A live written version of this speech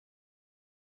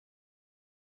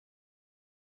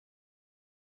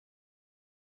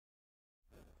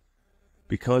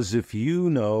Because if you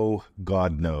know,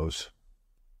 God knows.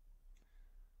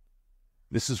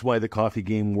 This is why the coffee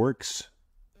game works.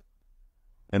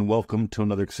 And welcome to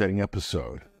another exciting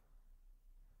episode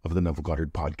of the Neville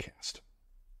Goddard podcast.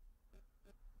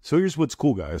 So here's what's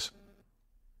cool, guys.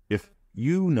 If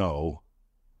you know,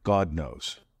 God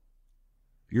knows.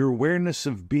 Your awareness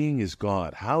of being is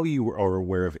God. How you are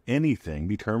aware of anything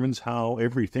determines how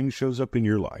everything shows up in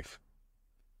your life.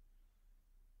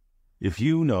 If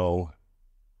you know,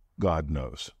 God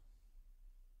knows.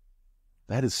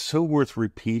 That is so worth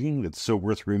repeating. That's so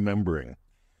worth remembering.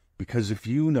 Because if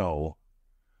you know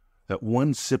that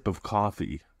one sip of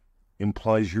coffee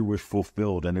implies your wish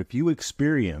fulfilled, and if you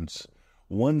experience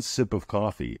one sip of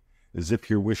coffee as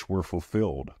if your wish were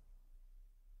fulfilled,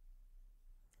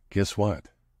 guess what?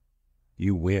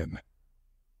 You win.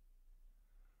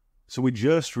 So we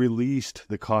just released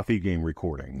the coffee game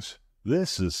recordings.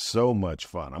 This is so much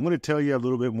fun. I'm going to tell you a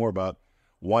little bit more about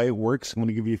why it works. I'm going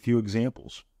to give you a few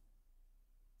examples.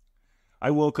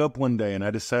 I woke up one day and I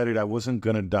decided I wasn't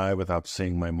going to die without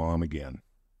seeing my mom again.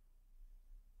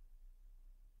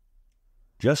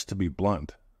 Just to be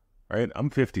blunt, right? I'm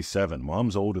 57.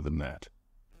 Mom's older than that.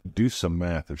 Do some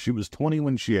math. If she was 20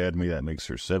 when she had me, that makes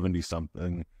her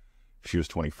 70-something. If she was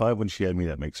 25 when she had me,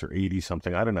 that makes her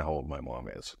 80-something. I don't know how old my mom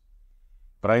is.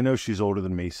 But I know she's older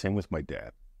than me. Same with my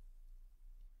dad.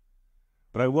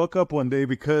 But I woke up one day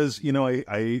because,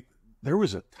 there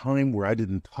was a time where I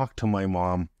didn't talk to my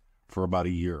mom for about a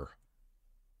year.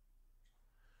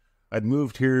 I'd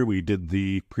moved here. We did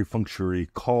the perfunctory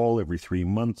call every 3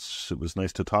 months. It was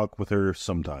nice to talk with her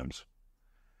sometimes.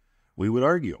 We would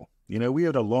argue. We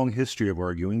had a long history of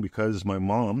arguing because my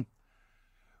mom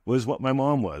was what my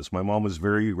mom was. My mom was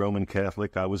very Roman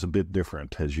Catholic. I was a bit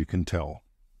different, as you can tell.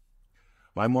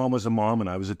 My mom was a mom and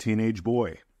I was a teenage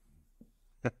boy.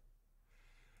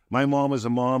 My mom was a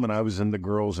mom and I was into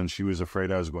girls and she was afraid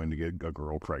I was going to get a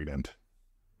girl pregnant.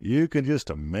 You can just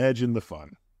imagine the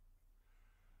fun.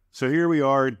 So here we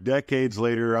are, decades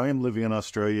later. I am living in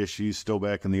Australia. She's still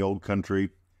back in the old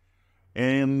country.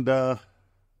 And at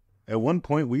one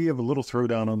point, we have a little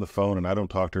throwdown on the phone, and I don't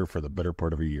talk to her for the better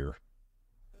part of a year.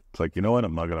 It's like, you know what?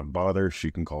 I'm not going to bother.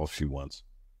 She can call if she wants.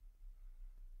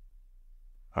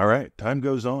 All right, time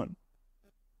goes on.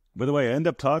 By the way, I end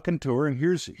up talking to her, and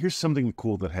here's something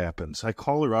cool that happens. I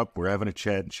call her up. We're having a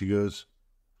chat, and she goes,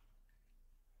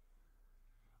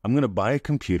 I'm going to buy a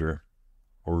computer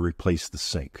or replace the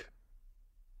sink.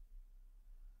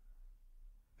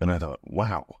 And I thought,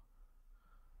 wow.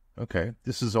 Okay,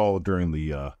 this is all during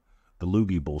the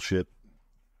loogie bullshit.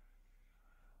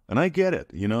 And I get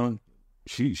it,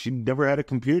 She never had a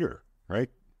computer, right?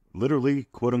 Literally,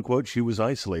 quote unquote, she was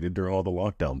isolated during all the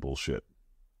lockdown bullshit.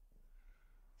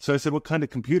 So I said, what kind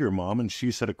of computer, Mom? And she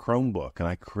said a Chromebook, and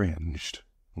I cringed.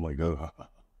 I'm like, oh.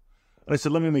 And I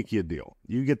said, let me make you a deal.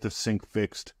 You get the sink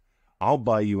fixed. I'll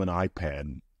buy you an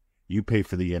iPad. You pay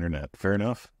for the internet. Fair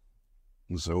enough?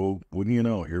 So, wouldn't you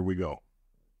know, here we go.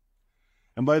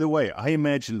 And by the way, I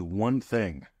imagined one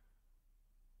thing,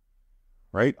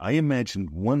 right? I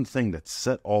imagined one thing that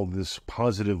set all this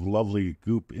positive, lovely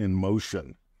goop in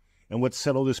motion. And what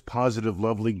set all this positive,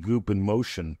 lovely goop in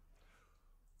motion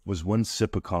was one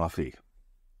sip of coffee.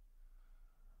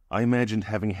 I imagined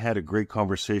having had a great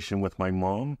conversation with my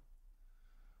mom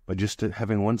by just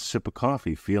having one sip of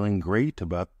coffee, feeling great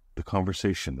about the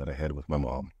conversation that I had with my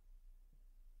mom.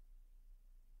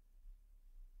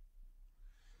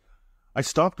 I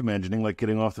stopped imagining like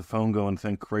getting off the phone going,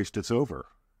 thank Christ it's over.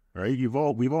 Right? We've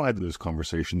all had those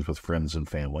conversations with friends and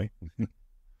family.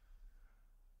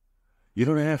 You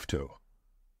don't have to.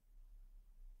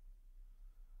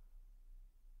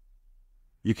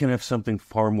 You can have something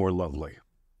far more lovely.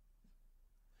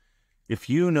 If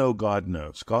you know, God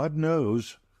knows. God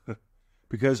knows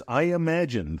because I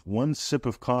imagined one sip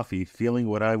of coffee feeling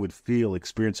what I would feel,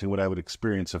 experiencing what I would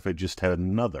experience if I just had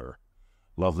another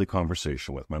lovely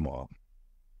conversation with my mom.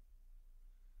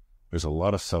 There's a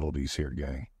lot of subtleties here,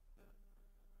 gang.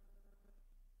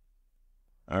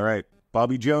 All right,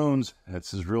 Bobby Jones,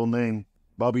 that's his real name.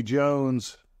 Bobby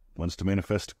Jones wants to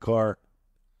manifest a car.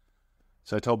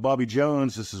 So I told Bobby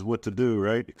Jones this is what to do,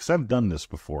 right? Because I've done this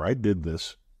before. I did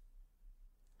this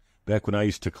back when I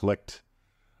used to collect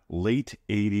late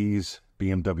 80s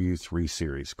BMW 3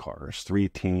 Series cars.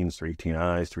 318s,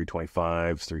 318i's,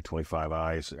 325s,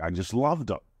 325i's. I just loved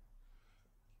them.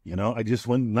 I just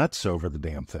went nuts over the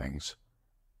damn things.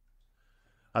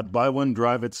 I'd buy one,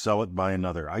 drive it, sell it, buy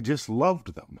another. I just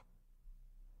loved them.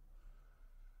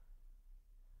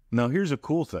 Now, here's a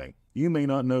cool thing. You may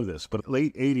not know this, but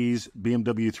late 80s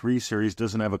BMW 3 Series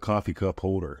doesn't have a coffee cup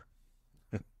holder.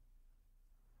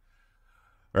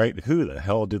 Right? Who the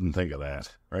hell didn't think of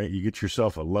that? Right? You get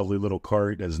yourself a lovely little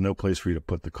cart. There's no place for you to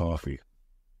put the coffee.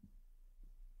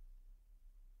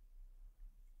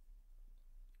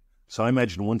 So I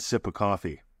imagine one sip of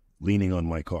coffee leaning on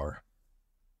my car.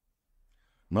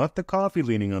 Not the coffee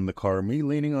leaning on the car, me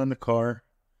leaning on the car,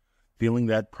 feeling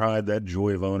that pride, that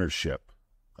joy of ownership.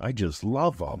 I just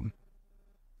love them.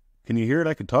 Can you hear it?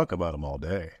 I could talk about them all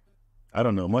day. I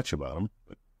don't know much about them,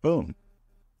 but boom.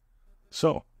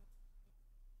 So,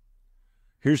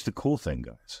 here's the cool thing,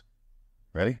 guys.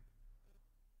 Ready?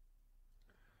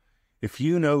 If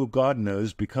you know God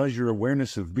knows because your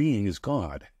awareness of being is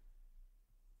God.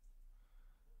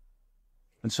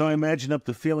 And so I imagine up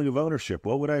the feeling of ownership.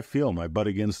 What would I feel? My butt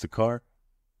against the car?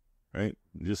 Right?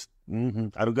 Just,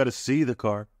 I don't got to see the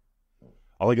car.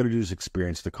 All I got to do is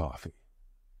experience the coffee.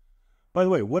 By the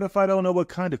way, what if I don't know what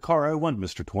kind of car I want,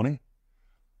 Mr. 20?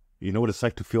 You know what it's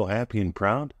like to feel happy and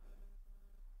proud?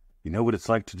 You know what it's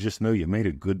like to just know you made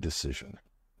a good decision?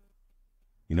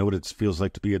 You know what it feels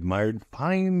like to be admired?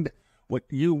 Find what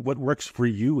works for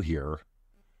you here.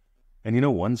 And you know,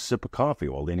 one sip of coffee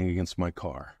while leaning against my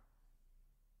car.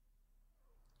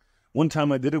 One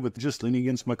time I did it with just leaning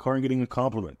against my car and getting a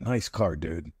compliment. Nice car,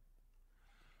 dude.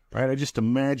 Right? I just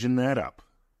imagine that up.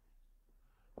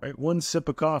 Right? One sip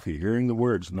of coffee, hearing the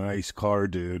words, nice car,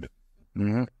 dude.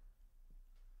 The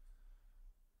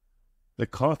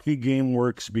coffee game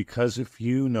works because if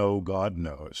you know, God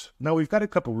knows. Now, we've got a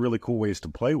couple really cool ways to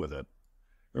play with it.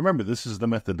 Remember, this is the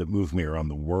method that moved me around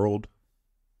the world.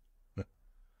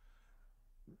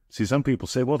 See, some people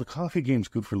say, well, the coffee game's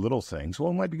good for little things.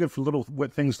 Well, it might be good for little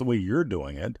things the way you're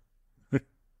doing it. But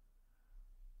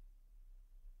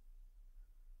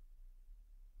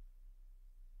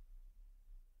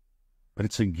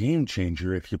it's a game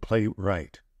changer if you play it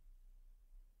right.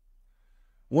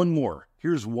 One more.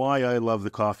 Here's why I love the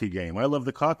coffee game. I love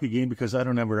the coffee game because I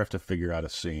don't ever have to figure out a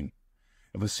scene.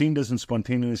 If a scene doesn't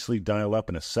spontaneously dial up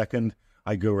in a second,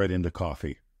 I go right into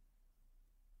coffee.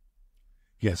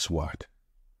 Guess what?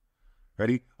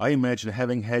 Ready? I imagine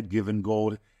having had Given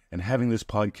Gold and having this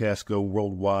podcast go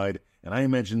worldwide, and I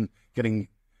imagine getting...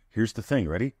 Here's the thing,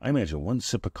 ready? I imagine one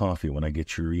sip of coffee when I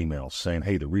get your email saying,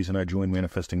 hey, the reason I joined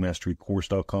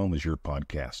ManifestingMasteryCourse.com was your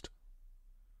podcast.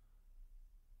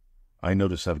 I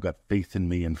notice I've got faith in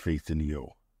me and faith in you.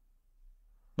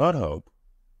 Not hope,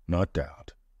 not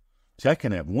doubt. See, I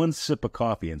can have one sip of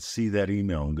coffee and see that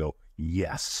email and go,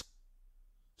 yes,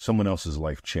 someone else's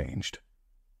life changed.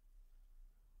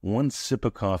 One sip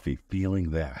of coffee,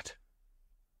 feeling that.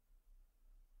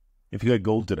 If you got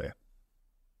gold today,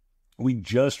 we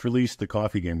just released the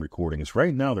coffee game recordings.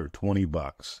 Right now, they're $20.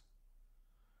 All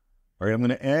right, I'm going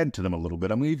to add to them a little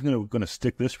bit. I'm even going to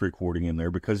stick this recording in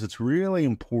there because it's really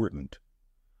important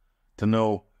to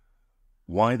know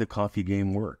why the coffee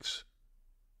game works.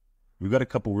 We've got a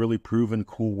couple really proven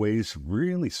cool ways,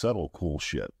 really subtle cool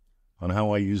shit on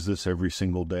how I use this every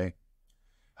single day,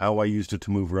 how I used it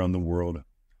to move around the world,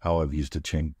 how I've used it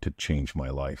to change my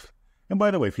life. And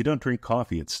by the way, if you don't drink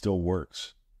coffee, it still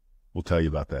works. We'll tell you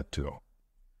about that too.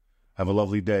 Have a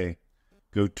lovely day.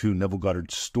 Go to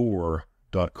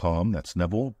NevilleGoddardStore.com. That's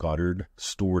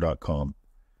NevilleGoddardStore.com.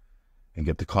 And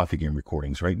get the coffee game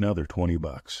recordings. Right now, they're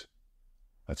 $20.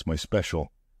 That's my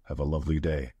special. Have a lovely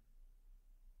day.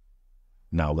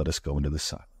 Now let us go into the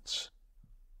silence.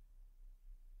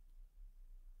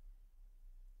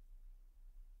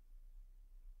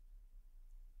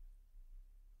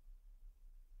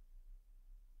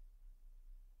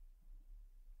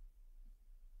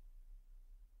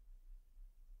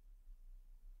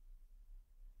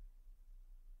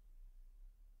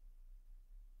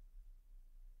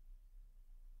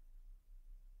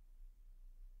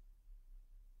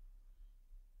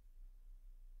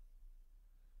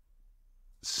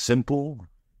 Simple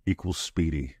equals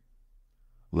speedy.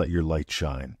 Let your light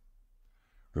shine.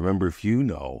 Remember, if you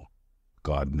know,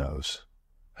 God knows.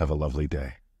 Have a lovely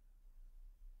day.